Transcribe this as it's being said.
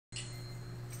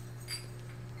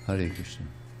Hare Krishna.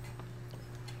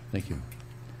 Thank you.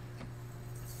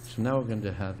 So now we're going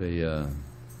to have a little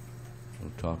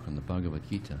talk on the Bhagavad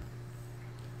Gita.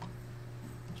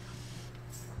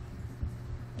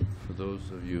 For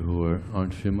those of you who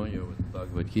aren't familiar with the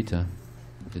Bhagavad Gita,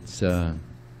 it's the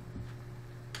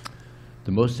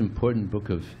most important book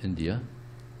of India,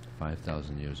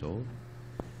 5,000 years old,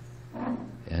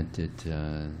 and it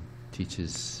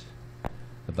teaches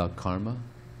about karma,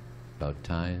 about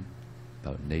time,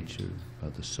 about nature,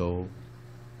 about the soul,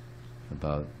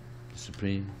 about the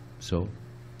Supreme Soul,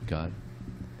 God.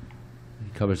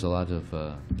 It covers a lot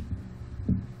of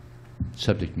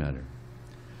subject matter.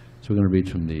 So we're going to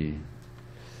read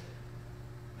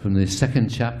from the second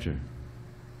chapter.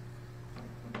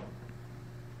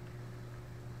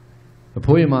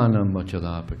 Apoyamanam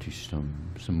machala patishtam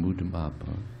samudam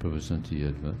apa pravasanti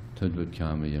yadva tadvat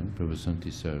kamayam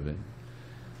pravasanti sarve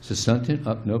sasantin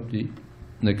apnopti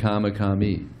nakama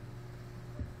kami.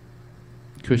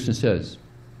 Krishna says,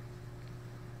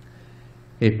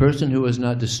 a person who is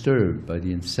not disturbed by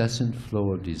the incessant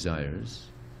flow of desires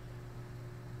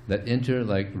that enter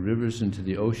like rivers into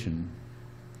the ocean,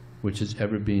 which is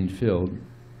ever being filled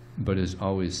but is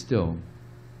always still,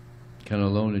 can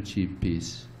alone achieve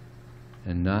peace,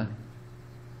 and not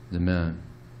the man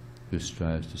who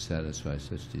strives to satisfy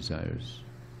such desires.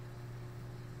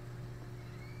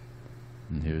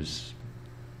 And here's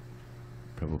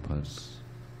Prabhupada's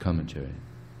commentary.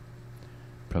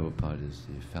 Prabhupada is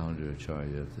the founder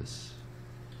acharya of this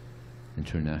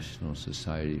International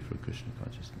Society for Krishna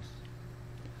Consciousness.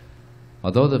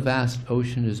 Although the vast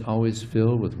ocean is always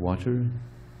filled with water,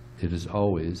 it is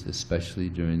always, especially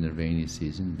during the rainy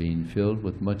season, being filled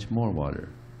with much more water.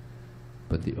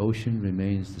 But the ocean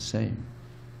remains the same,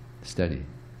 steady.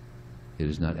 It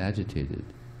is not agitated,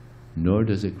 nor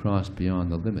does it cross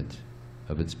beyond the limit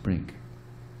of its brink.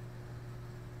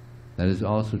 That is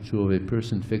also true of a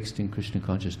person fixed in Krishna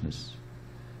consciousness.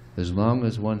 As long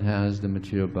as one has the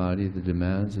material body, the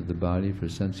demands of the body for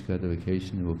sense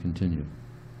gratification will continue.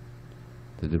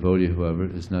 The devotee, however,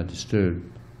 is not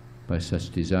disturbed by such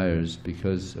desires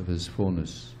because of his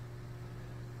fullness.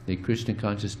 A Krishna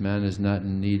conscious man is not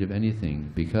in need of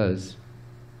anything because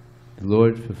the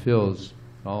Lord fulfills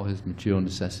all his material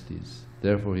necessities.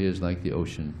 Therefore he is like the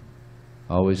ocean,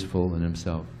 always full in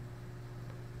himself.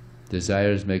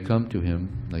 Desires may come to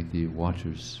him like the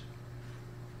waters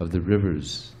of the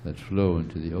rivers that flow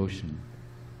into the ocean,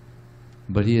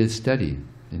 but he is steady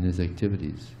in his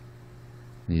activities,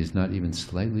 and he is not even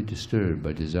slightly disturbed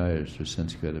by desires for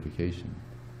sense gratification.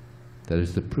 That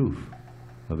is the proof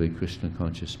of a Krishna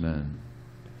conscious man.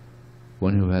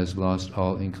 One who has lost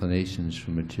all inclinations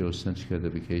for material sense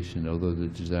gratification, although the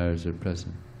desires are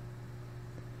present.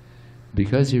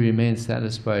 Because he remains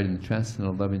satisfied in the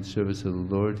transcendental loving service of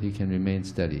the Lord, he can remain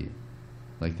steady,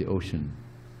 like the ocean,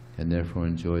 and therefore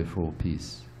enjoy full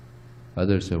peace.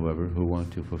 Others, however, who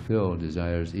want to fulfill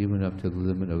desires even up to the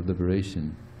limit of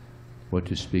liberation, what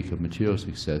to speak of material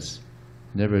success,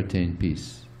 never attain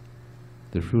peace.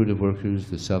 The fruit workers,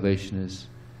 the salvationists,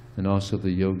 and also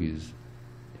the yogis,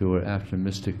 who are after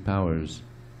mystic powers,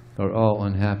 are all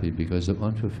unhappy because of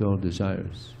unfulfilled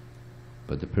desires.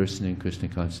 But the person in Krishna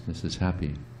consciousness is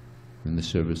happy in the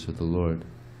service of the Lord,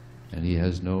 and he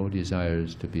has no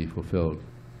desires to be fulfilled.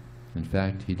 In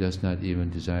fact, he does not even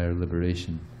desire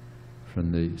liberation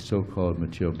from the so-called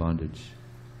material bondage.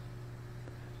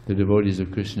 The devotees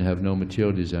of Krishna have no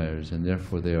material desires, and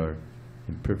therefore they are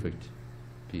in perfect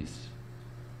peace.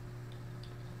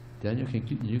 Daniel,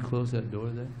 can you close that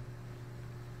door there?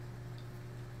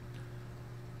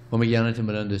 Om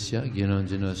Jnanatimandasya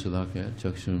Gyananjana Sulakya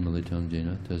Chakshur Militam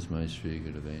Jena Tasmai Sri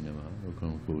Gurave Namaha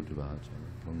Ukram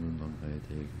Kutavachara Om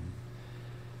Namkayate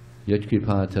Yat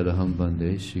Kripa Tadaham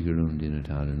Vande Shri Gurum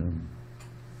Dinataranam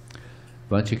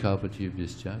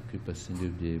Vanchikalpatibhyascha Kripa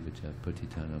Sindhubhyevacha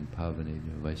Patitanam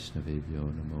Pavanebhyo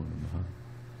Vaishnavebhyo Namo Namaha.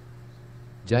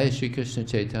 Jaya Shri Krishna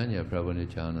Chaitanya Prabhu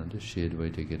Nityananda Shri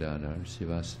Advaita Gadadhar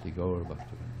Sivasati Gaur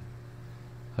Bhaktivinoda.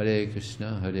 Hare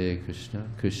Krishna,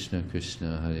 Krishna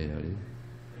Krishna, Hare Hare,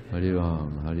 Hare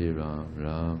Ram,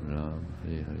 Ram Ram,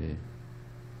 Hare Hare.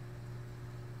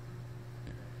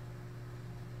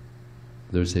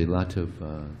 There's a lot of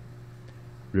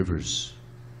rivers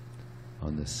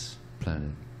on this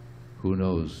planet. Who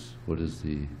knows what is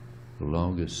the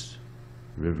longest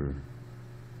river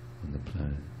on the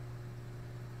planet?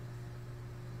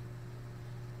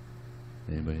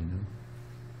 Anybody know?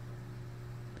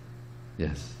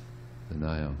 Yes, the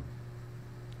Nile,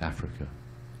 Africa,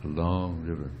 a long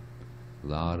river, a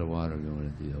lot of water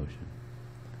going into the ocean.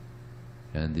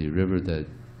 And the river that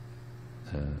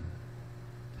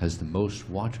has the most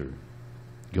water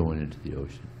going into the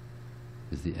ocean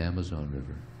is the Amazon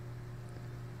River.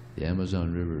 The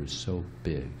Amazon River is so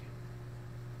big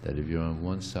that if you're on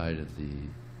one side of the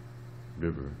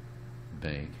river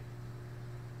bank,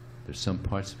 there's some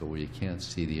parts of it where you can't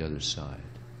see the other side.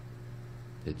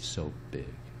 It's so big.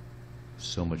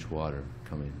 So much water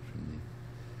coming from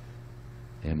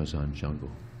the Amazon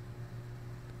jungle.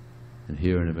 And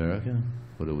here in America,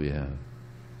 what do we have?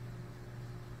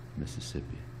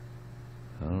 Mississippi.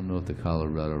 I don't know if the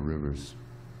Colorado River's,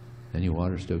 any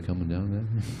water still coming down there?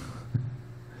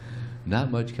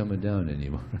 Not much coming down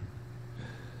anymore.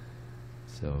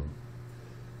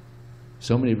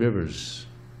 So many rivers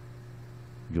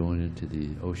going into the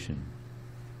ocean,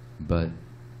 but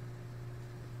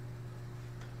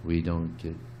we don't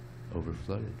get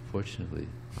overflooded, fortunately,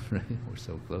 right? We're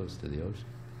so close to the ocean.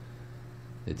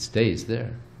 It stays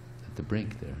there, at the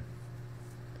brink there.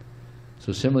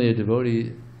 So similarly, a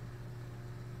devotee,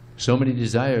 so many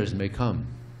desires may come.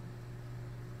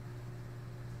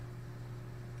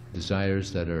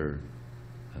 Desires that are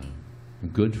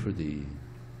good for the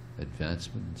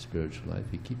advancement in spiritual life,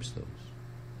 he keeps those.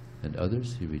 And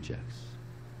others he rejects.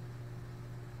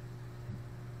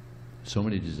 So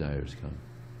many desires come.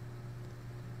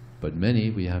 But many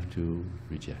we have to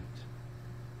reject.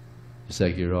 It's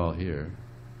like you're all here.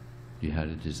 You had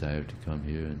a desire to come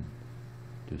here and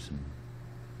do some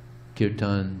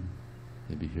kirtan,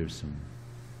 maybe hear some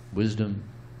wisdom,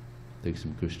 take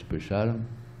some Krishna prasadam.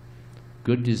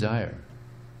 Good desire.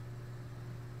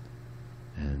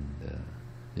 And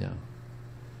yeah,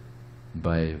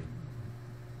 by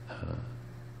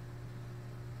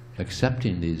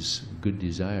accepting these good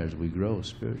desires, we grow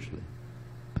spiritually.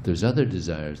 But there's other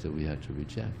desires that we have to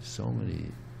reject. So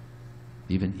many,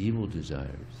 even evil desires.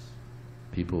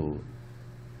 People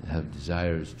have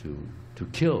desires to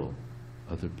kill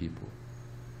other people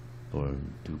or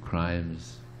do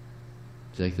crimes.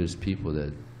 It's like there's people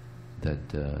that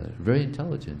very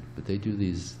intelligent, but they do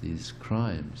these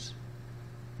crimes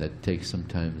that take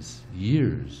sometimes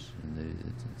years,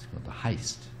 and it's called the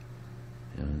heist.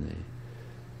 You know,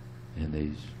 and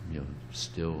they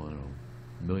steal, I don't know,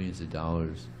 millions of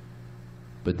dollars,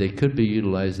 but they could be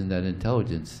utilizing that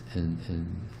intelligence in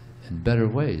better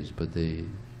ways. But they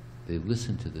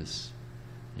listen to this,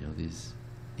 these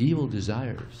evil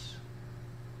desires,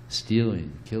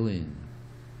 stealing, killing,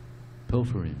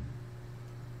 pilfering.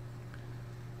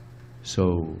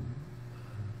 So,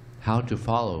 how to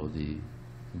follow the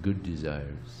good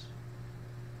desires?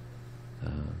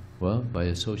 Well, by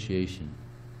association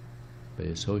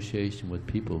with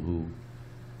people who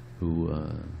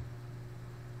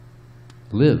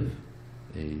live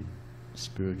a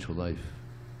spiritual life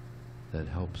that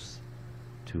helps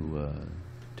to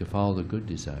follow the good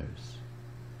desires.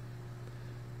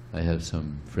 I have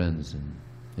some friends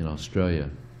in Australia.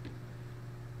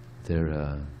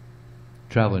 They're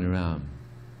traveling around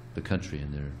the country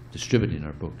and they're distributing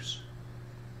our books.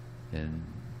 And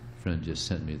a friend just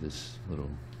sent me this little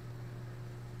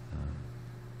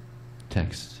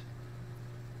text.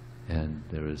 And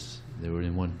they were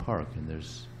in one park, and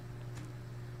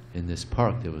in this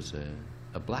park there was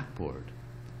a blackboard.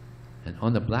 And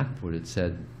on the blackboard it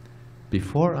said,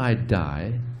 "Before I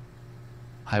die,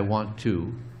 I want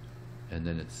to," and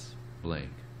then it's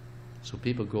blank. So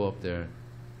people go up there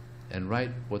and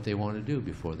write what they want to do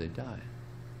before they die.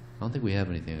 I don't think we have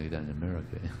anything like that in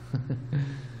America.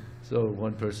 So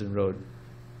one person wrote,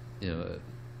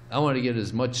 "I want to get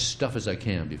as much stuff as I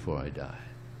can before I die."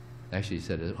 Actually, he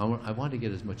said, I want to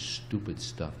get as much stupid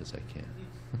stuff as I can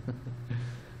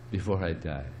before I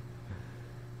die.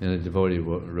 And a devotee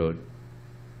wrote,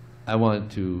 "I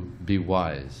want to be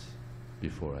wise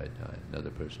before I die." Another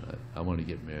person, I want to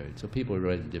get married. So people are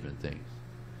writing different things.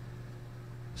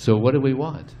 So what do we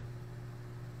want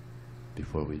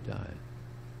before we die?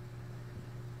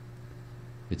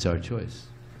 It's our choice.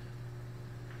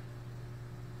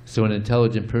 So an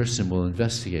intelligent person will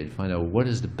investigate, find out what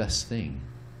is the best thing.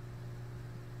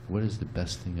 What is the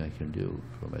best thing I can do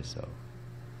for myself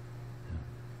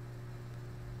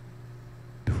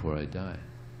before I die?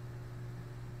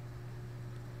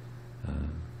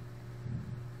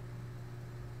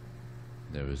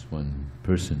 There was one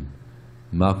person,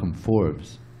 Malcolm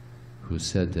Forbes, who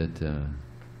said that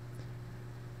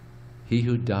he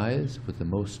who dies with the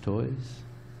most toys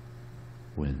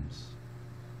wins.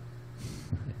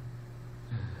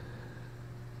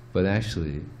 But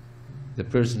actually, the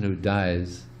person who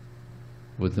dies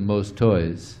with the most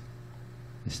toys,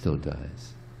 he still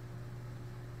dies.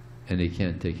 And he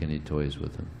can't take any toys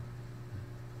with him.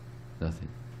 Nothing.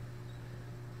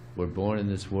 We're born in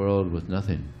this world with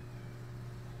nothing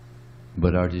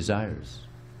but our desires.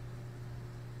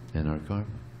 and our karma.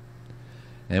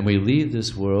 And we leave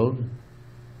this world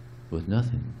with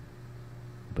nothing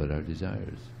but our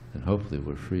desires. And hopefully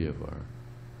we're free of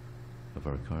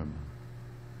our karma.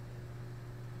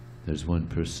 There's one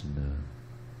person,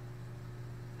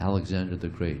 Alexander the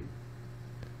Great.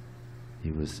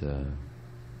 He was a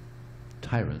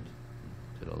tyrant,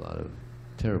 did a lot of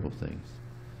terrible things.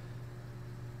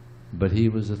 But he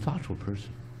was a thoughtful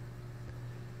person.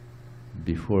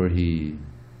 Before he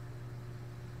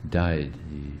died,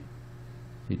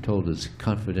 he told his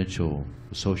confidential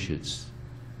associates,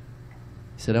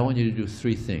 he said, I want you to do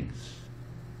 3 things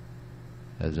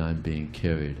as I'm being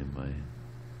carried in my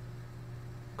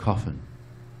coffin.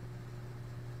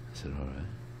 I said, all right.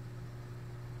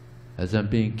 As I'm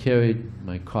being carried in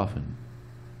my coffin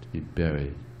to be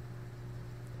buried,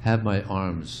 have my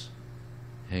arms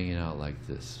hanging out like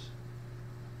this.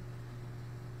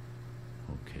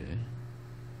 Okay.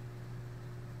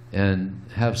 And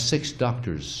have 6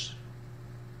 doctors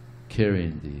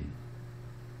carrying the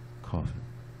coffin.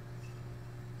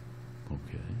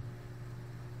 Okay.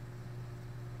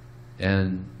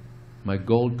 And my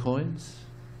gold coins,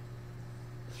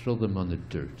 throw them on the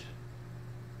dirt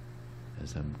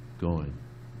as I'm going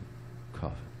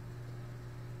coffin.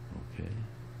 Okay.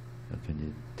 Now can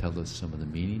you tell us some of the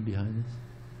meaning behind this?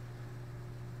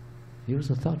 He was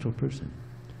a thoughtful person.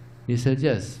 He said,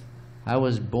 yes, I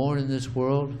was born in this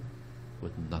world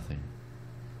with nothing.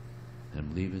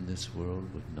 I'm leaving this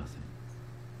world with nothing.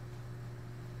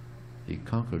 He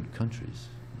conquered countries,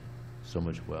 so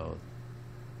much wealth.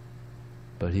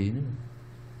 But he knew,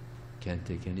 can't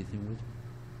take anything with me.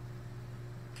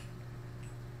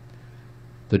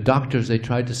 The doctors, they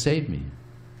tried to save me.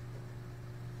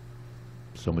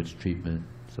 So much treatment,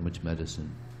 so much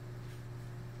medicine.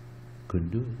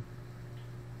 Couldn't do it.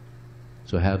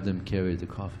 So have them carry the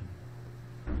coffin.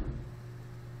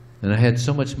 And I had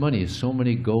so much money, so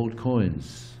many gold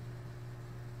coins,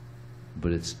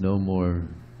 but it's no more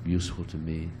useful to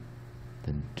me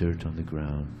than dirt on the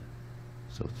ground.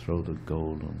 So throw the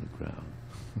gold on the ground.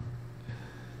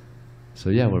 So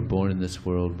yeah, we're born in this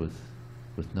world with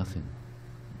nothing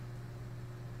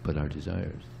but our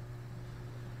desires.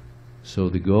 So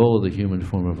the goal of the human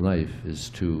form of life is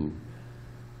to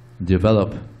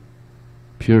develop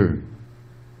pure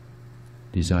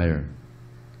desire,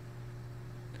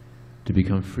 to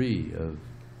become free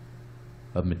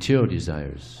of material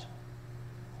desires.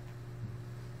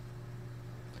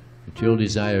 Material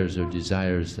desires are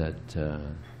desires that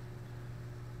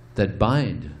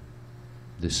bind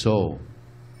the soul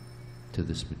to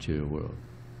this material world.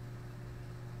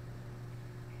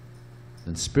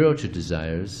 And spiritual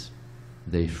desires,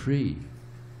 they free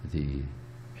the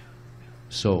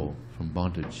soul from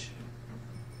bondage.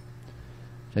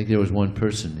 Like there was one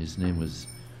person, his name was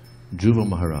Dhruva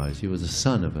Maharaj. He was the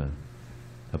son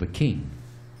of a king.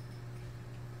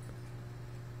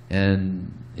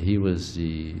 And he was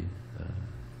the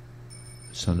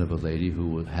son of a lady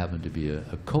who happened to be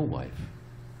a co-wife.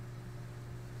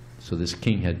 So this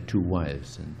king had 2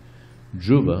 wives. And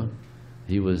Dhruva,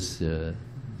 he was the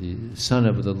son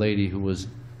of the lady who was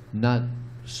not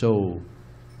so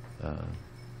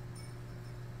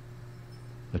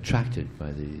attracted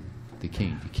by the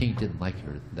king. The king didn't like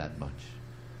her that much.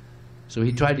 So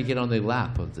he tried to get on the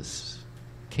lap of this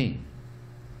king.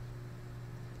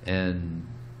 And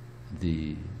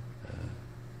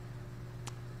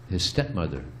his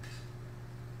stepmother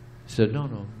said,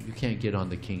 no, you can't get on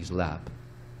the king's lap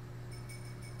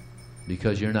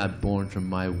because you're not born from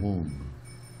my womb.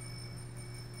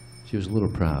 She was a little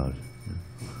proud.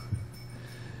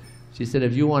 She said,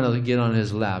 if you want to get on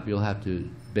his lap, you'll have to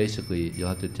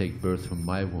take birth from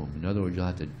my womb. In other words, you'll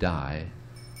have to die,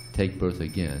 take birth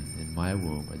again in my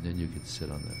womb, and then you can sit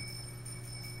on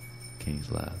the king's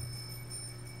lap.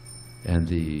 And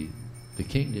the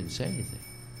king didn't say anything.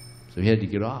 So he had to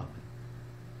get off.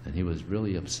 And he was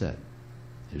really upset.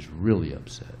 He was really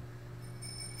upset.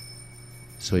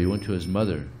 So he went to his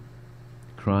mother,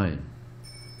 crying,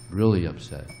 really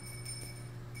upset.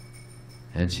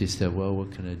 And she said, well,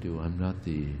 what can I do? I'm not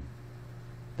the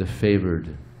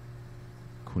favored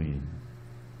queen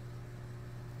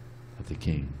of the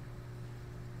king.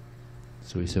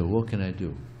 So he said, what can I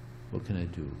do? What can I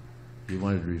do? He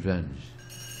wanted revenge.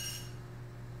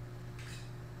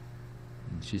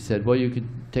 And she said, well, you could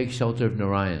take shelter of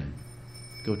Narayan.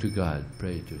 Go to God,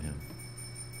 pray to him.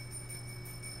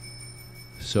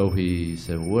 So he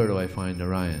said, well, where do I find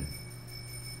Narayan?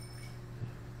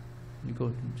 You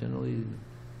go, generally,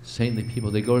 saintly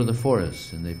people, they go to the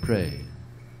forest and they pray,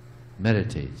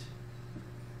 meditate.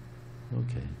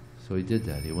 Okay, so he did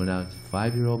that. He went out,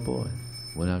 5-year-old boy,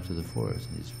 went out to the forest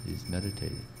and he's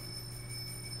meditating.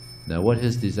 Now what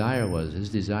his desire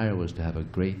was to have a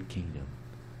great kingdom,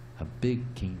 a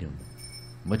big kingdom,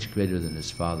 much greater than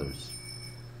his father's.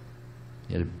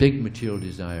 He had a big material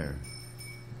desire.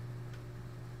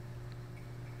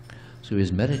 So he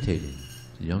was meditating,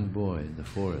 a young boy in the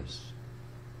forest.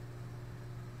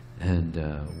 And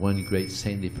one great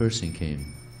saintly person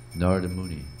came, Narada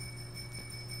Muni.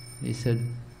 He said,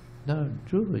 "No,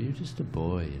 Dhruva, you're just a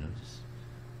boy, you know.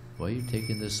 Why are you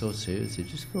taking this so seriously?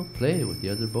 Just go play with the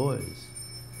other boys.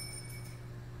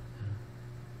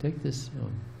 Take this, you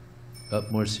know,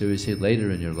 up more seriously later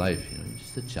in your life. You know, you're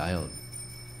just a child."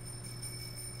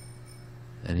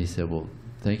 And he said, "Well,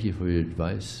 thank you for your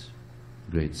advice,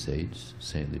 great sage,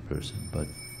 saintly person, but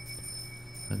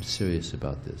I'm serious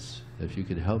about this. If you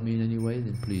could help me in any way,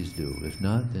 then please do. If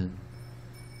not, then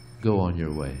go on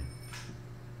your way."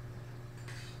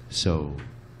 So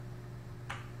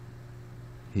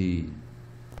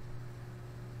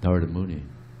Narada Muni,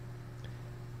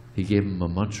 he gave him a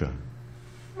mantra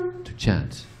to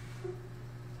chant.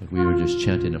 Like we were just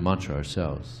chanting a mantra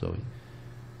ourselves. So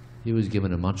he was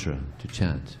given a mantra to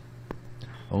chant.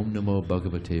 Om Namo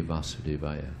Bhagavate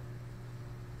Vasudevaya.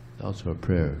 Also a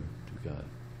prayer to God.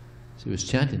 So he was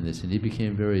chanting this and he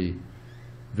became very,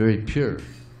 very pure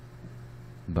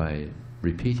by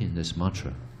repeating this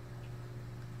mantra.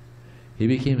 He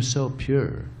became so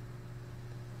pure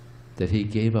that he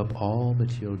gave up all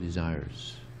material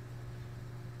desires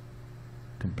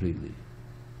completely.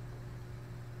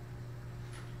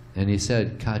 And he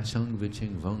said, "Kachang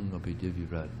viching vang api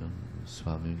divyaratnam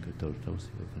swamin katortosi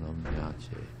vanam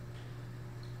nyache."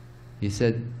 He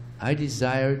said, "I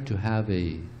desired to have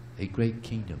a great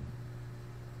kingdom.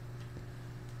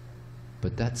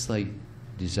 But that's like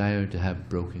desiring to have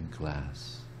broken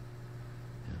glass.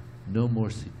 Yeah. No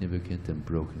more significant than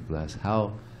broken glass.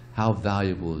 How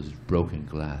valuable is broken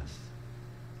glass?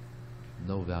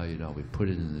 No value at all. We put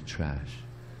it in the trash."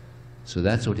 So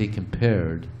that's what he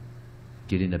compared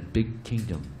getting a big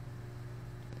kingdom.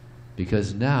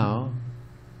 Because now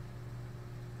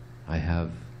I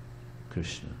have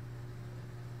Krishna.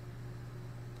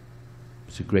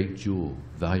 It's a great jewel,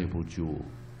 valuable jewel.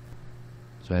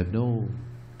 So I have no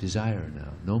desire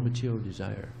now, no material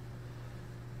desire.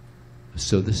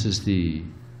 So this is the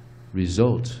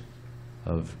result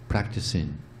of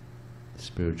practicing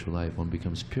spiritual life. One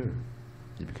becomes pure,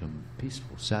 you become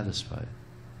peaceful, satisfied.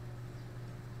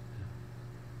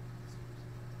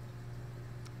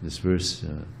 This verse,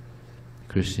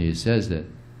 Krishna says that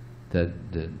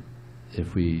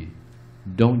if we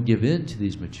don't give in to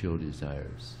these material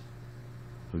desires,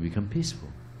 we become peaceful,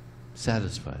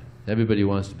 satisfied. Everybody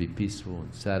wants to be peaceful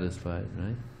and satisfied,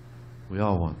 right? We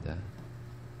all want that.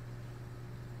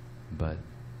 But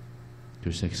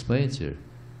Krishna explains here,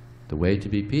 the way to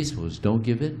be peaceful is don't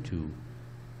give in to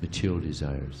material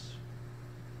desires.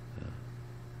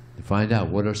 To find out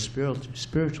what are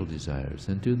spiritual desires,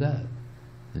 and do that.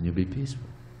 Then you'll be peaceful.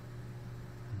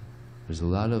 There's a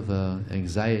lot of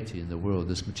anxiety in the world.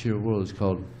 This material world is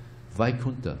called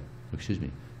Vaikunta. Excuse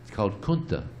me. It's called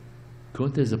Kunta.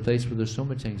 Kunta is a place where there's so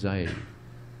much anxiety.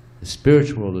 The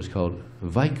spiritual world is called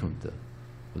Vaikunta,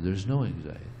 where there's no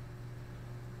anxiety.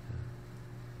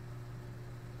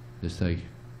 It's like,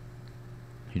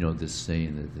 you know, this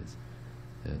saying that this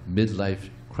midlife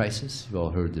crisis. You've all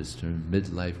heard this term,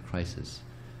 midlife crisis.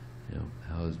 You know,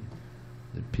 how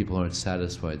people aren't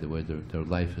satisfied the way their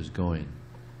life is going.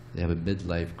 They have a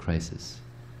midlife crisis.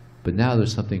 But now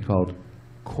there's something called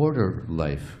quarter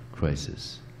life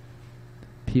crisis.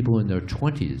 People in their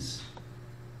 20s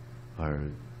are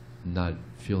not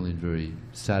feeling very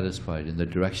satisfied in the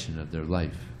direction of their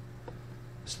life.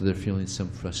 So they're feeling some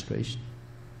frustration.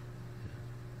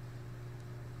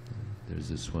 There's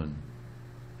this one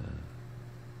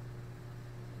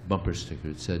bumper sticker.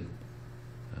 It said,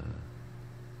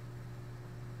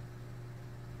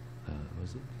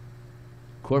 was it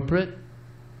corporate?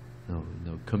 No,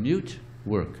 commute,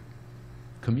 work.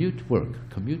 Commute, work.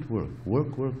 Commute, work.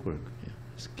 Work, work, work. Yeah.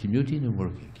 It's commuting and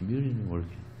working. Commuting and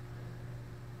working.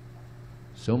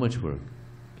 So much work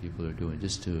people are doing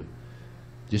just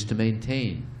to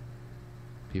maintain.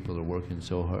 People are working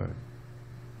so hard.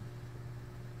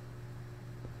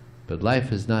 But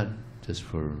life is not just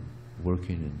for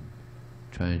working and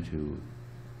trying to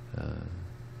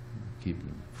keep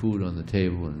food on the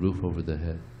table and roof over the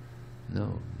head.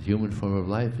 No, the human form of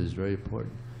life is very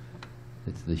important.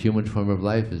 The human form of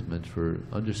life is meant for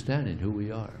understanding who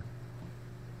we are.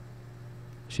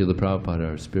 Srila Prabhupada,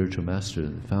 our spiritual master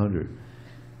and the founder,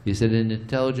 he said an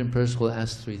intelligent person will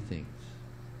ask three things.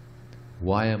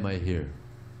 Why am I here?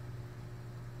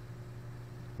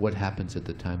 what happens at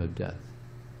the time of death?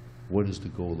 What is the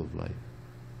goal of life?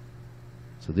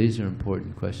 So these are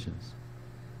important questions.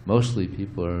 Mostly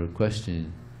people are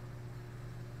questioning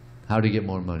how to get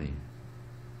more money,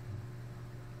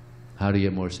 how to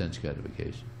get more sense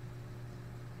gratification.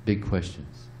 Big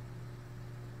questions.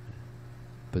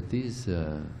 But these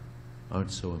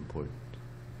aren't so important.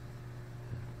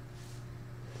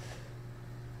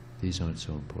 These aren't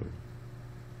so important.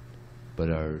 But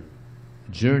our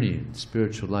journey in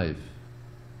spiritual life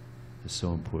is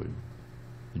so important.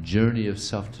 The journey of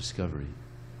self-discovery,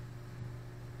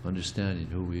 understanding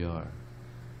who we are.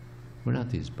 We're not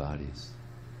these bodies.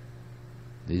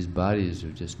 These bodies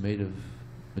are just made of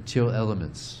material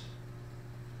elements.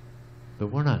 But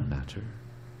we're not matter.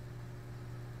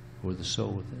 We're the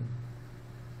soul within.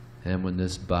 And when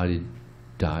this body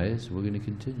dies, we're going to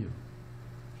continue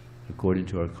according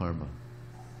to our karma.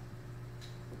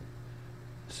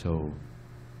 So,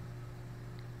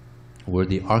 we're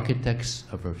the architects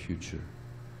of our future.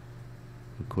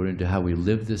 According to how we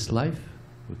live this life,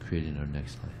 we're creating our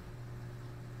next life.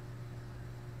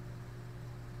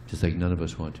 Just like none of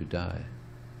us want to die.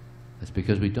 That's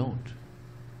because we don't.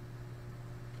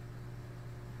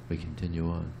 We continue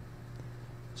on.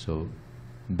 So,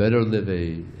 better live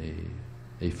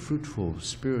a fruitful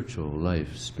spiritual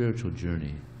life, spiritual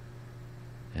journey,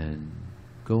 and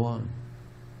go on,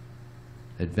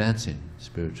 advancing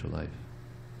spiritual life.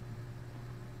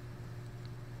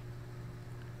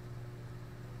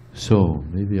 So,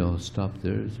 maybe I'll stop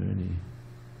there. Is there any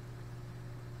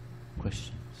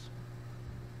questions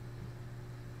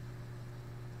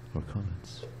or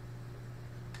comments?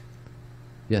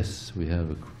 Yes, we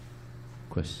have a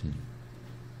question.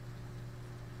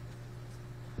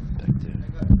 Back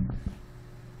there.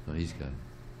 Oh, he's got it.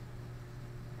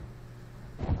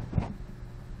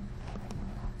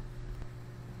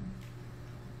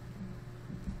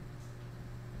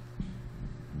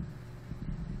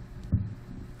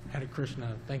 Hare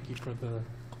Krishna, thank you for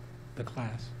the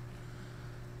class.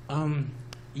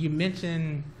 You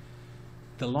mentioned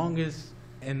the longest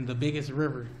and the biggest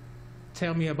river.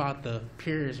 Tell me about the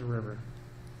purest river.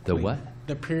 The what?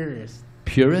 The purest.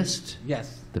 Purest?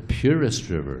 Yes. The purest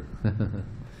river.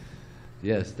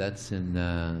 Yes, that's in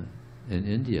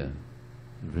India,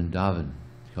 in Vrindavan.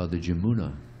 It's called the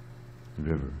Jamuna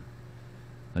River.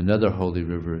 Another holy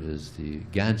river is the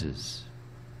Ganges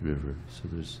River. So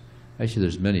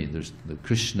there's many. There's the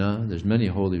Krishna. There's many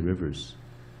holy rivers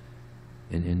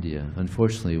in India.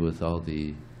 Unfortunately, with all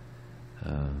the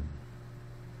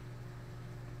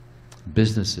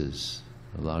businesses,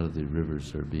 a lot of the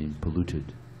rivers are being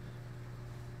polluted.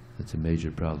 That's a major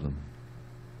problem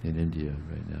in India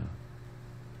right now.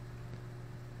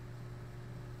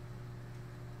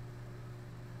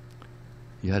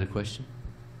 You had a question?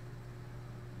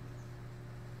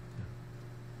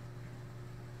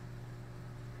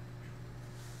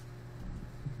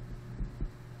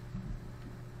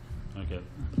 Okay.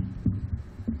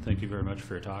 Thank you very much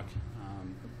for your talk.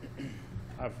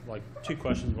 I have like two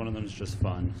questions. One of them is just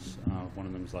fun. One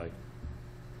of them is like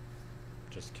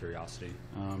just curiosity.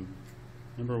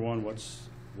 Number one,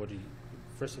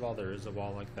 first of all, there is a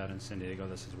wall like that in San Diego.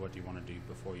 This is what you want to do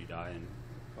before you die, and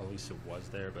at least it was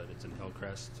there, but it's in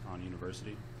Hillcrest on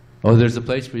University. Oh, there's a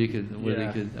place where you could,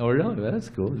 oh no, that's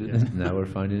cool. Yeah. Now we're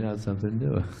finding out something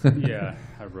new. Yeah,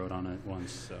 I wrote on it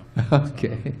once, so.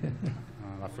 Okay.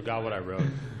 I forgot what I wrote.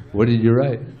 What did you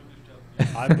write?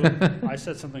 I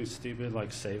said something stupid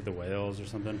like "save the whales" or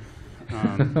something.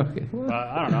 Okay, well, but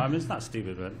I don't know. I mean, it's not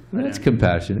stupid, but that's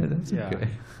compassionate. That's yeah, okay.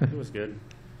 it was good.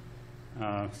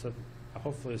 So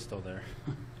hopefully it's still there.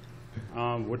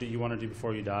 What do you want to do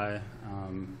before you die?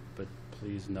 But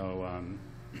please no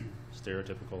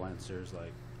stereotypical answers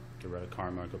like get rid of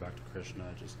karma, go back to Krishna.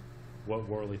 Just what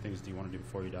worldly things do you want to do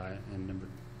before you die? And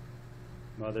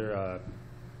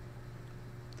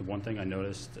the one thing I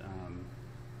noticed,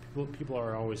 people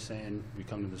are always saying we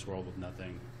come to this world with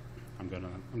nothing. I'm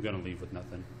gonna leave with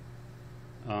nothing.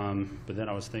 But then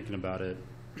I was thinking about it,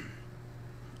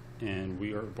 and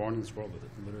we are born in this world with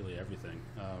literally everything.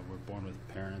 We're born with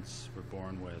parents. We're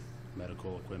born with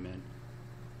medical equipment.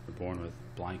 We're born with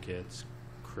blankets,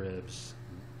 cribs,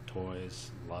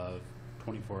 toys, love,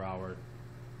 24-hour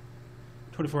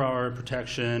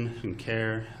protection and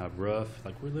care, a roof.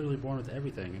 Like, we're literally born with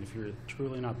everything. And if you're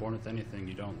truly not born with anything,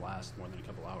 you don't last more than a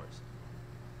couple hours.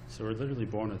 So we're literally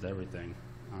born with everything.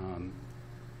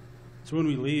 So when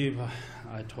we leave,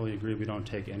 I totally agree, we don't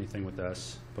take anything with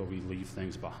us, but we leave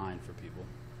things behind for people.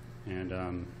 And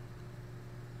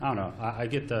I don't know, I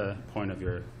get the point of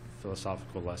your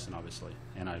philosophical lesson, obviously,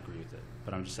 and I agree with it.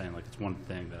 But I'm just saying, like, it's one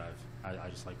thing that I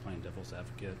just like playing devil's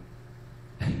advocate.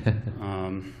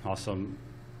 Also,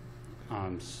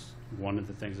 one of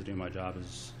the things I do in my job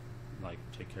is like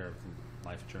take care of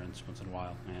life insurance once in a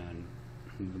while, and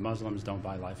the Muslims don't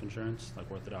buy life insurance. Like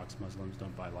Orthodox Muslims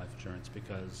don't buy life insurance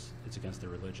because it's against their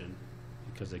religion,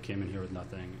 because they came in here with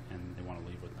nothing and they want to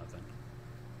leave with nothing.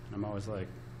 And I'm always like,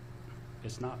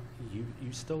 it's not, you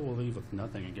still will leave with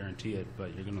nothing, I guarantee it,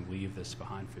 but you're going to leave this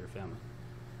behind for your family.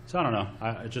 So I don't know,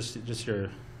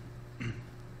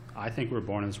 I think we're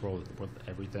born in this world with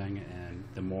everything, and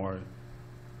the more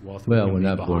wealth Well, we we're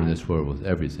leave not born in behind- this world with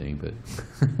everything, but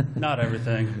Not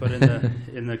everything, but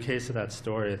in the case of that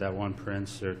story, that one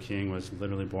prince or king was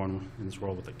literally born in this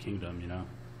world with a kingdom, you know?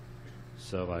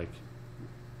 So like,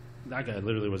 that guy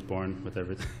literally was born with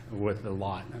everything, with a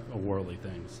lot of worldly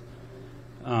things.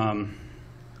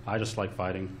 I just like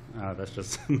fighting. That's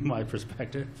just my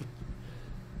perspective.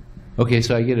 okay.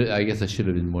 So I get it. I guess I should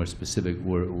have been more specific.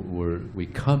 We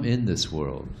come in this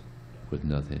world with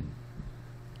nothing.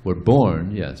 We're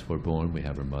born. Yes, we're born. We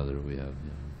have our mother. We have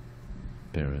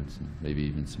parents, and maybe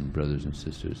even some brothers and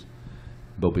sisters.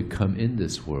 But we come in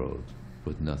this world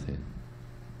with nothing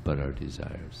but our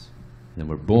desires. And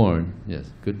we're born.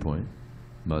 Yes, good point.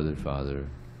 Mother, father.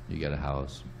 You got a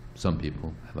house. Some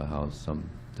people have a house. Some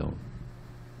don't.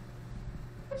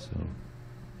 So,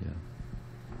 yeah.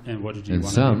 And what did you And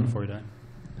want to some- do before you died?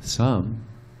 Some,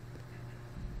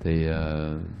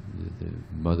 the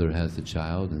mother has the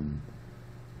child and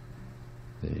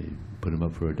they put him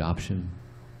up for adoption.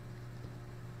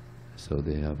 So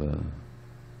they have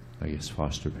I guess,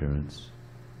 foster parents.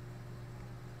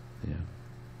 Yeah.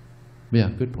 Yeah,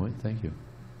 good point. Thank you.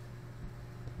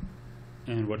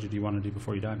 And what did you want to do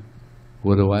before you died?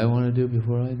 What do I want to do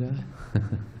before I die?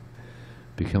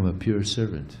 Become a pure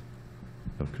servant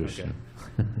of Krishna.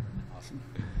 Okay. Awesome.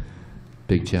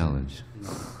 Big challenge.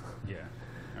 Yeah.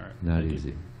 All right. Not Thank you.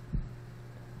 easy.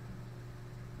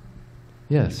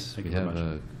 Yes, Thank we you very have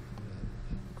much.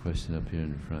 a question up here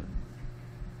in the front.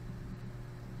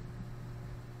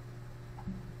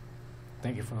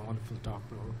 Thank you for a wonderful talk,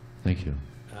 bro. Thank you.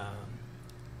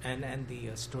 And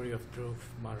the story of Dhruv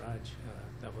Maharaj,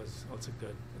 that was also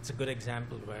good. It's a good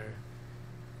example where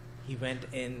he went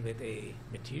in with a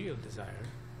material desire,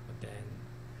 but then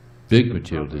Big through the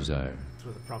material proper- desire.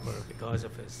 through the proper, because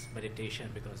of his meditation,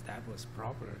 because that was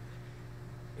proper,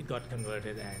 it got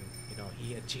converted, and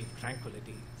he achieved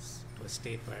tranquility to a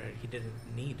state where he didn't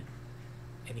need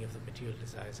any of the material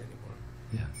desires anymore.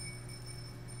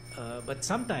 Yeah. But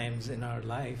sometimes in our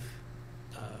life,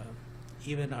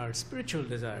 even our spiritual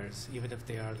desires, even if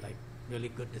they are like really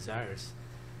good desires,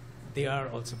 they are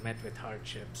also met with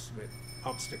hardships, with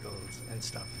obstacles and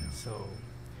stuff.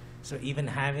 So even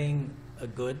having a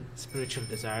good spiritual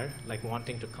desire, like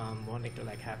wanting to come, wanting to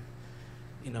like have,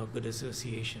 good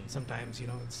association, sometimes,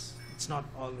 it's not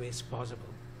always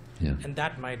possible. Yeah. And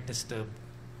that might disturb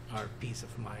our peace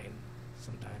of mind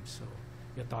sometimes. So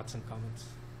your thoughts and comments?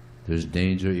 There's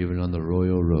danger even on the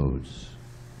royal roads.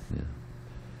 Yeah.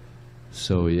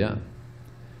 So yeah.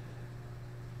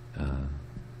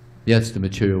 Yeah, it's the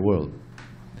material world.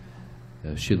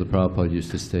 Srila Prabhupada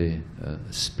used to say,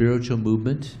 spiritual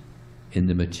movement in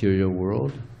the material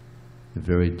world, a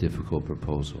very difficult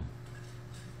proposal.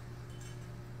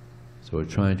 So we're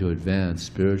trying to advance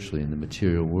spiritually in the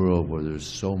material world where there's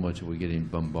so much, we're getting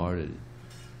bombarded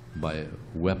by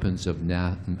weapons of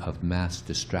mass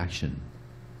distraction.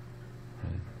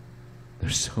 Right?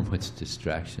 There's so much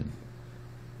distraction.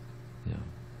 Yeah.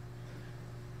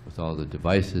 With all the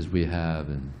devices we have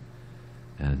and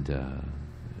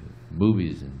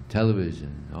movies and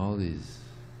television, all these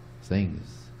things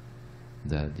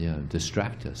that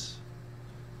distract us.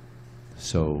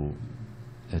 So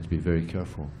we have to be very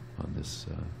careful on this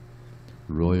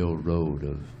royal road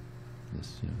of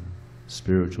this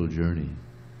spiritual journey.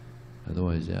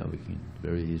 Otherwise, we can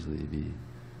very easily be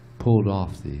pulled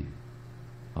off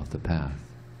the path.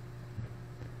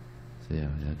 So you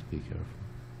have to be careful.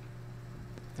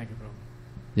 Thank you, bro.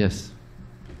 Yes.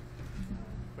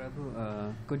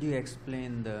 Prabhu, could you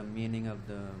explain the meaning of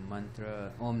the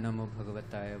mantra Om Namo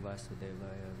Bhagavataya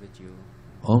Vasudevaya, which you...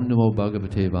 Om Namo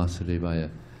Bhagavate Vasudevaya.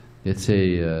 It's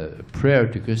a prayer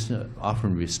to Krishna,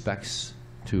 offering respects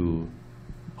to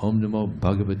Om Namo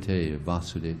Bhagavate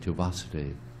Vasudeva, to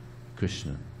Vasudeva,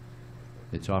 Krishna.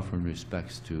 It's offering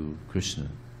respects to Krishna,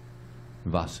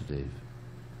 Vasudeva.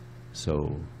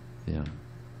 So, yeah.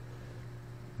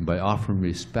 By offering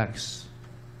respects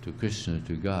to Krishna,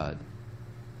 to God,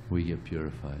 we get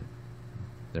purified.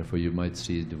 Therefore, you might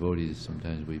see devotees,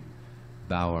 sometimes we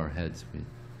bow our heads,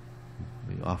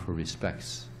 we offer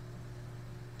respects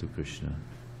to Krishna.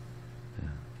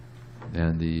 Yeah.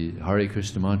 And the Hare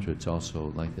Krishna mantra, it's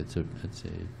also like it's a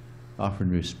offering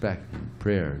respect and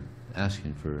prayer,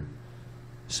 asking for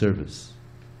service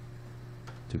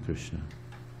to Krishna.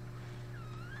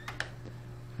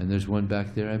 And there's one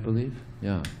back there, I believe.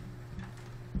 Yeah.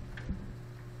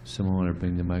 Someone want to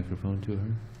bring the microphone to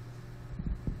her?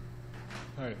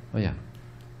 Hi. Oh yeah.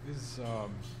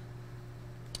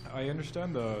 I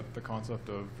understand the concept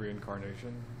of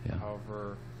reincarnation. Yeah.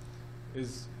 However,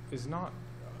 is not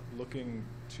looking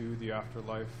to the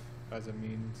afterlife as a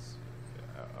means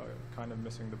kind of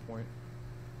missing the point?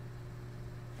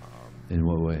 In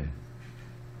what way?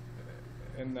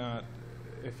 In that,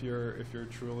 if you're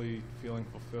truly feeling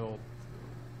fulfilled,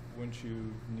 wouldn't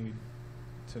you need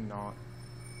to not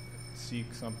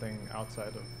seek something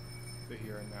outside of the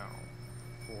here and now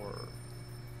for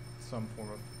some form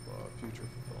of future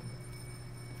fulfillment?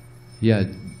 Yeah,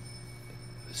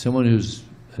 someone who's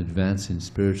advancing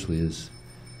spiritually is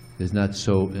not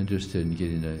so interested in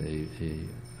getting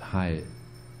a high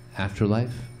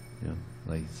afterlife. You know,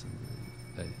 like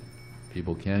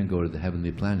people can go to the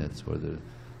heavenly planets where the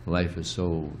life is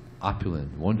so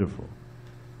opulent, wonderful.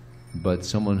 But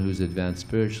someone who's advanced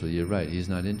spiritually, you're right, he's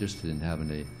not interested in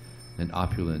having an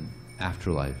opulent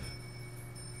afterlife.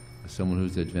 Someone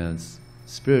who's advanced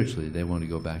spiritually, they want to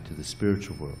go back to the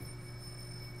spiritual world,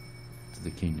 to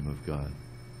the kingdom of God.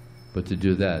 But to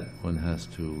do that, one has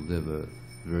to live a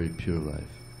very pure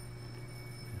life.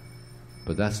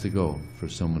 But that's the goal for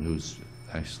someone who's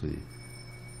actually...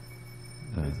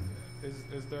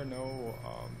 Is there no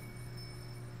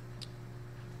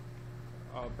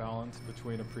balance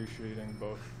between appreciating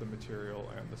both the material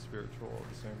and the spiritual at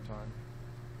the same time?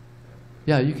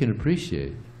 Yeah, you can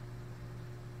appreciate.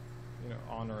 You know,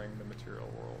 honoring the material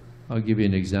world. I'll give you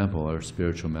an example. Our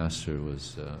spiritual master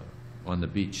was on the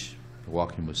beach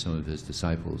walking with some of his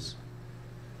disciples.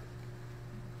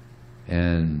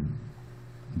 And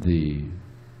the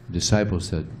disciples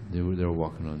said, they were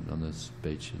walking on this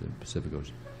beach of the Pacific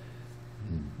Ocean,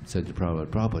 and said to Prabhupada,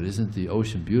 "Prabhupada, isn't the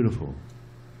ocean beautiful?"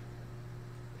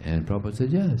 And Prabhupada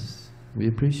said, "Yes, we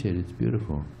appreciate it, it's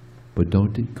beautiful. But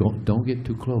don't get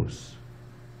too close.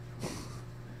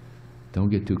 Don't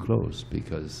get too close,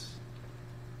 because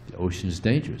the ocean is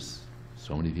dangerous.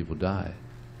 So many people die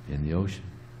in the ocean.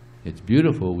 It's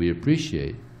beautiful, we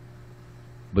appreciate,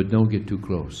 but don't get too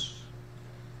close."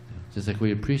 Just like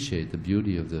we appreciate the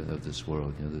beauty of this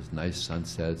world, you know, there's nice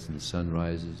sunsets and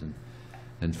sunrises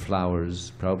and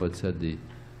flowers. Prabhupada said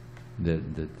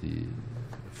that the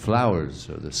flowers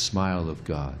are the smile of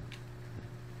God,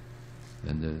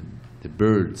 and the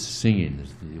birds singing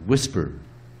is the whisper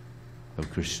of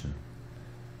Krishna.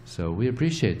 So we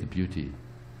appreciate the beauty.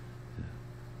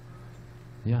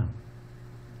 Yeah.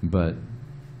 But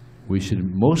we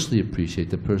should mostly appreciate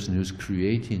the person who's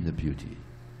creating the beauty.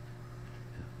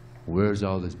 Where's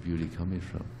all this beauty coming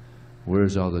from?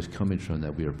 Where's all this coming from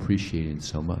that we are appreciating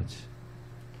so much?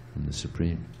 From the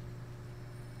Supreme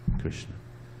Krishna.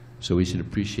 So we should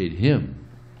appreciate Him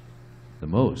the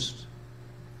most,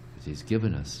 because He's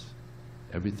given us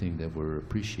everything that we're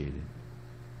appreciating.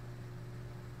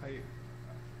 I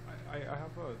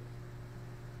have a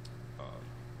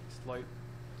slight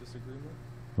disagreement.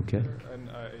 Okay. There, and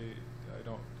I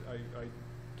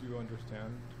do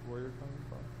understand where you're coming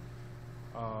from.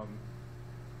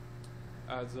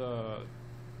 As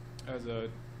a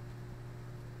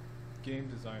game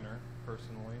designer,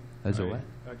 personally. As a what?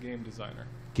 A game designer.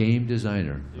 Game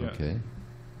designer. Yes. Okay.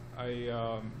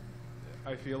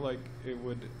 I feel like it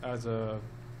would, as a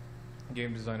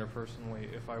game designer personally,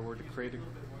 if I were to create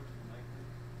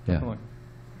Yeah.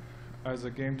 as a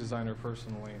game designer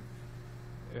personally,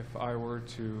 if I were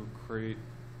to create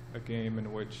a game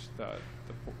in which that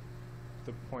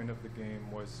the point of the game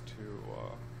was to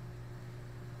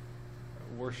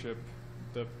worship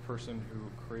the person who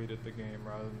created the game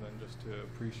rather than just to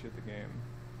appreciate the game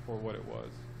for what it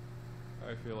was,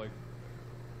 I feel like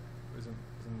isn't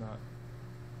that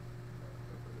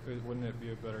wouldn't it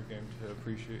be a better game to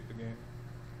appreciate the game?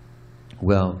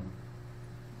 Well,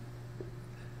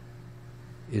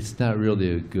 it's not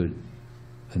really a good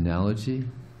analogy,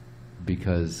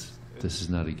 because this is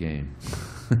not a game.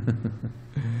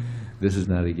 This is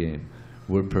not a game.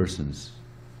 We're persons.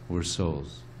 We're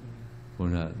souls. We're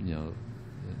not, you know,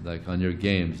 like on your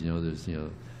games, you know,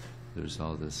 there's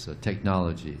all this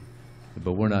technology,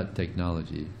 but we're not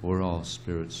technology. We're all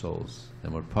spirit souls,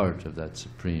 and we're part of that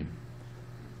Supreme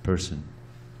Person,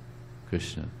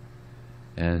 Krishna.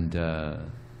 And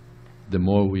the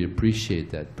more we appreciate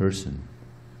that person,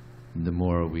 the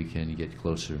more we can get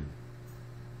closer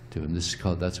to Him. This is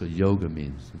called, that's what yoga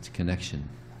means. It's connection.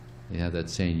 You have that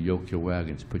saying, yoke your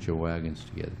wagons, put your wagons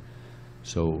together.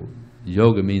 So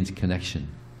yoga means connection.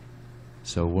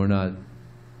 So we're not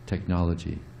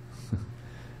technology.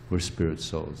 We're spirit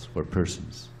souls. We're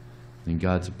persons. And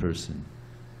God's a person.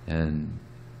 And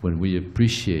when we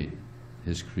appreciate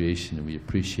His creation and we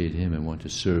appreciate Him and want to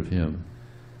serve Him,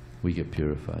 we get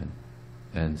purified.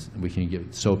 And we can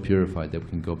get so purified that we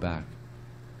can go back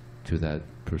to that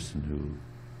person who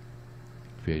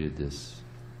created this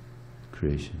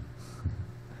creation.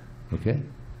 Okay?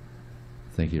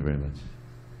 Thank you very much.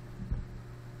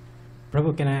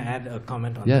 Prabhu, can I add a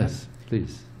comment on that? Yes,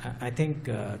 please. I think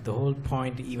the whole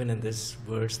point, even in this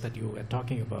verse that you were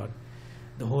talking about,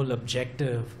 the whole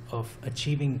objective of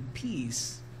achieving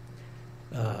peace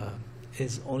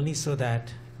is only so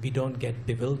that we don't get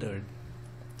bewildered.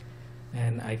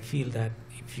 And I feel that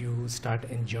if you start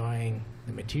enjoying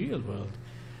the material world,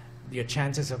 your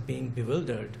chances of being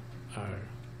bewildered are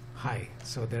high.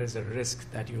 So there is a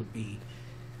risk that you'll be,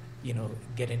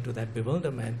 get into that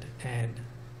bewilderment and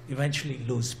eventually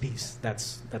lose peace.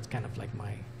 That's kind of like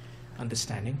my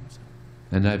understanding. So.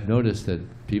 And I've noticed that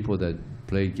people that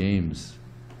play games,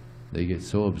 they get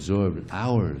so absorbed,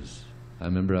 hours. I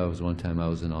remember one time I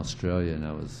was in Australia and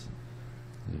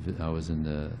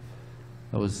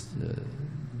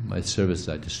my service,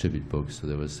 I distribute books, so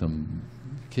there was some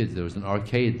kids, there was an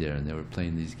arcade there and they were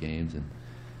playing these games,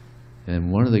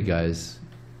 and one of the guys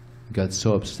got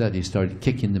so upset he started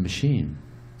kicking the machine.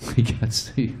 He got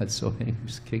so angry, he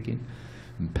was kicking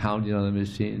and pounding on the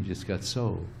machine, and just got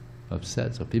so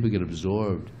upset. So people get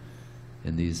absorbed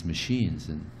in these machines,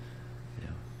 and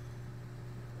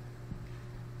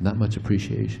not much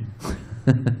appreciation.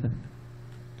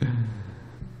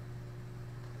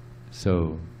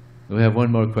 So we have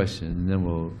one more question, and then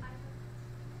we'll.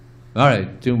 All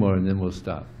right, two more, and then we'll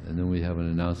stop, and then we have an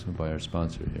announcement by our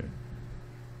sponsor here.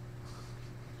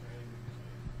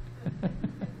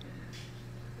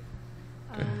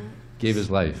 Gave his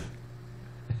life.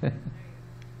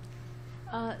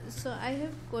 So I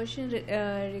have a question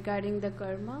regarding the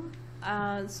karma.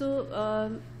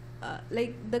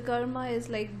 Like the karma is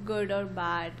like good or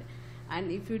bad,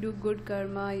 and if you do good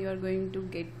karma, you are going to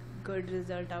get good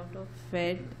result out of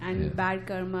it, and bad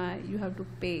karma, you have to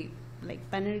pay like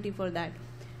penalty for that.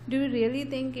 Do you really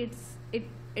think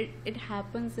it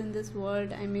happens in this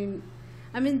world? I mean,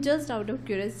 just out of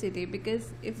curiosity,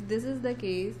 because if this is the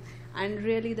case, and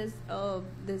really this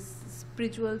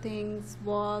spiritual things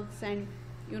works, and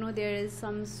there is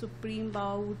some supreme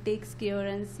power who takes care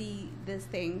and see this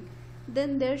thing,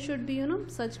 then there should be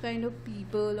such kind of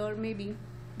people, or maybe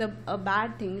a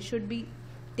bad thing should be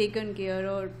taken care,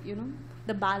 or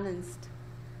the balanced.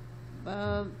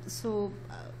 So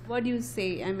what do you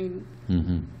say? I mean.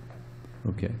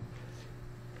 Okay.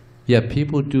 Yeah,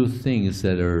 people do things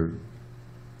that are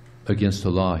against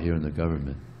the law here in the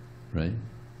government, right?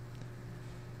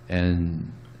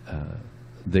 And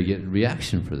they get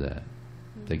reaction for that.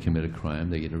 They commit a crime,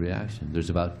 they get a reaction. There's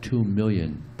about 2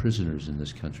 million prisoners in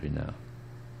this country now.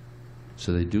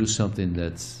 So they do something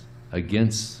that's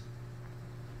against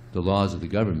the laws of the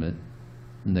government,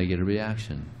 and they get a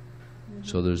reaction.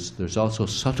 So there's also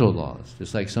subtle laws,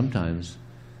 just like sometimes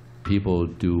people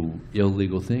do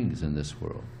illegal things in this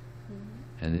world.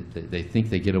 And they think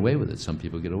they get away with it. Some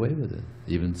people get away with it.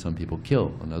 Even some people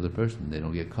kill another person. They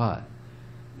don't get caught.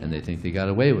 And they think they got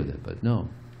away with it. But no,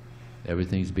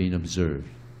 everything's being observed.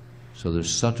 So there's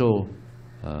subtle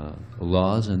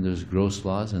laws, and there's gross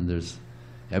laws, and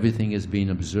everything is being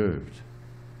observed.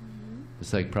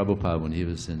 It's like Prabhupada when he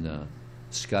was in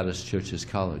Scottish Churches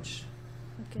College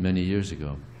many years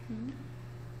ago.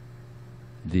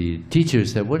 The teacher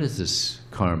said, what is this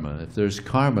karma? If there's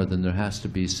karma, then there has to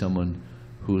be someone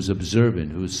who's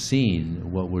observant, who's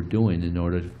seen what we're doing in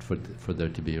order for there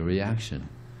to be a reaction.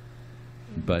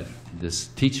 But this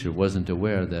teacher wasn't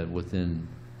aware that within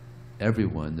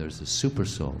everyone there's a super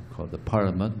soul called the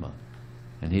Paramatma.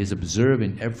 And he's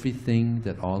observing everything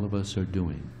that all of us are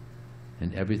doing.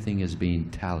 And everything is being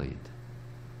tallied.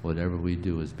 Whatever we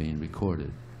do is being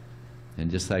recorded.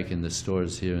 And just like in the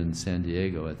stores here in San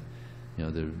Diego,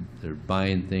 they're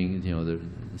buying things, they're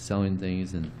selling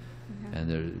things, and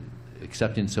they're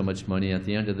accepting so much money. At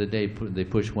the end of the day, they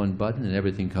push one button and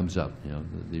everything comes up,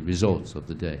 the results of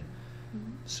the day.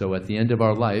 So at the end of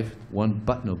our life, one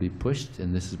button will be pushed,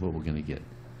 and this is what we're going to get.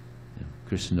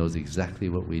 Krishna knows exactly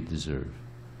what we deserve.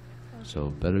 So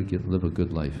better live a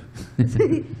good life.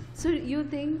 So you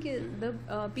think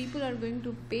the people are going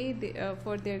to pay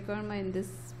for their karma in this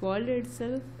world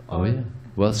itself? Oh yeah.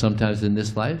 Well, sometimes in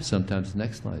this life, sometimes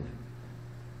next life.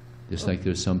 Just like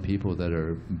there's some people that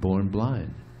are born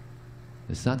blind.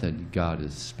 It's not that God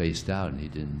is spaced out and He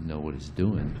didn't know what He's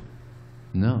doing.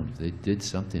 No, they did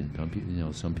something. Some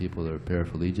people, some people are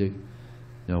paraplegic.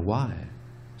 Why?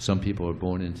 Some people are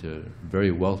born into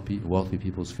very wealthy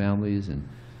people's families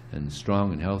and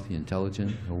strong and healthy,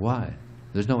 intelligent. Why?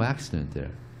 There's no accident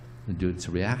there. It's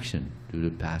a reaction due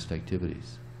to past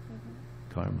activities,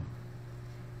 karma.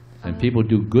 And people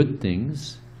do good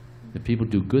things. If people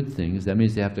do good things, that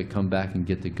means they have to come back and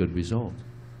get the good result.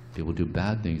 People do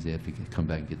bad things, they have to come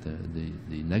back and get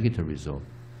the negative result.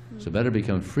 So better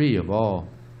become free of all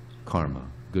karma,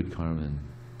 good karma and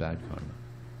bad karma.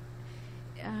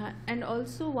 And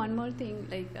also one more thing,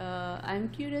 like I'm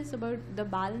curious about the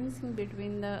balance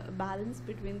between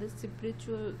the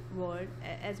spiritual world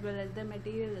as well as the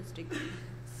materialistic.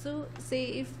 So say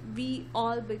if we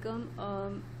all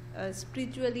become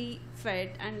spiritually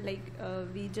fed and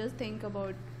we just think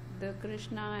about the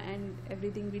Krishna and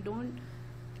everything, we don't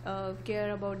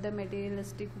care about the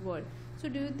materialistic world. So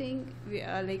do you think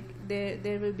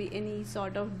there will be any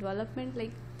sort of development,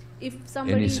 like if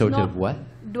somebody Any is sort not of what?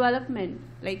 development,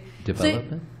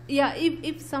 Development?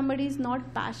 if somebody is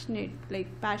not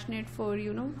passionate for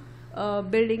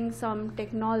building some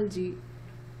technology,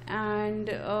 and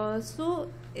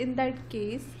so in that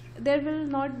case there will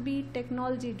not be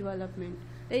technology development.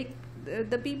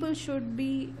 The people should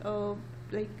be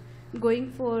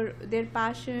going for their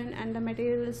passion and the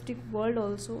materialistic world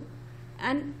also,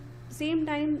 and same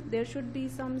time there should be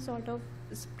some sort of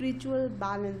spiritual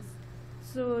balance.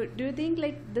 So do you think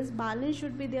this balance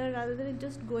should be there rather than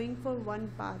just going for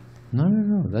one path?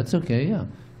 No, that's okay, yeah.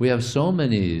 We have so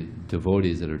many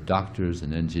devotees that are doctors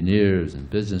and engineers and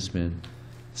businessmen.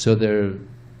 So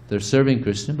they're serving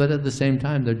Krishna, but at the same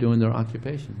time they're doing their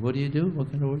occupation. What do you do?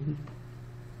 What kind of work do you do?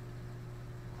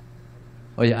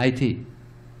 Oh yeah,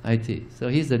 IT. So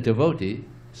he's a devotee,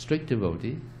 strict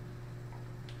devotee,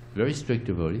 very strict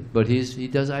devotee, but he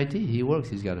does IT, he works,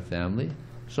 he's got a family.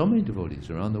 So many devotees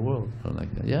around the world are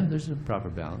like that. Yeah, there's a proper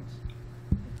balance.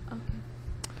 Okay,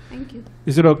 thank you.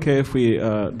 Is it okay if we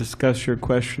discuss your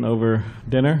question over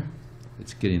dinner?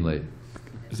 It's getting late.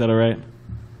 Is that all right?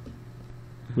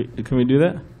 Can we do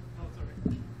that?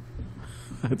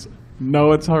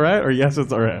 No, it's all right, or yes,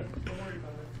 it's all right?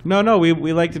 No,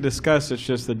 we like to discuss. It's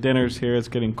just the dinner's here, it's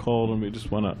getting cold, and we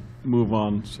just want to move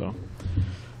on, so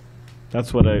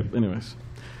that's what anyways.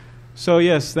 So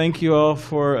yes, thank you all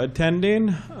for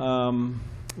attending.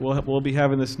 We'll be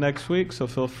having this next week, so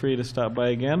feel free to stop by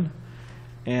again.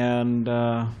 And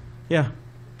yeah,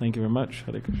 thank you very much.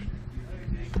 Hare Krishna.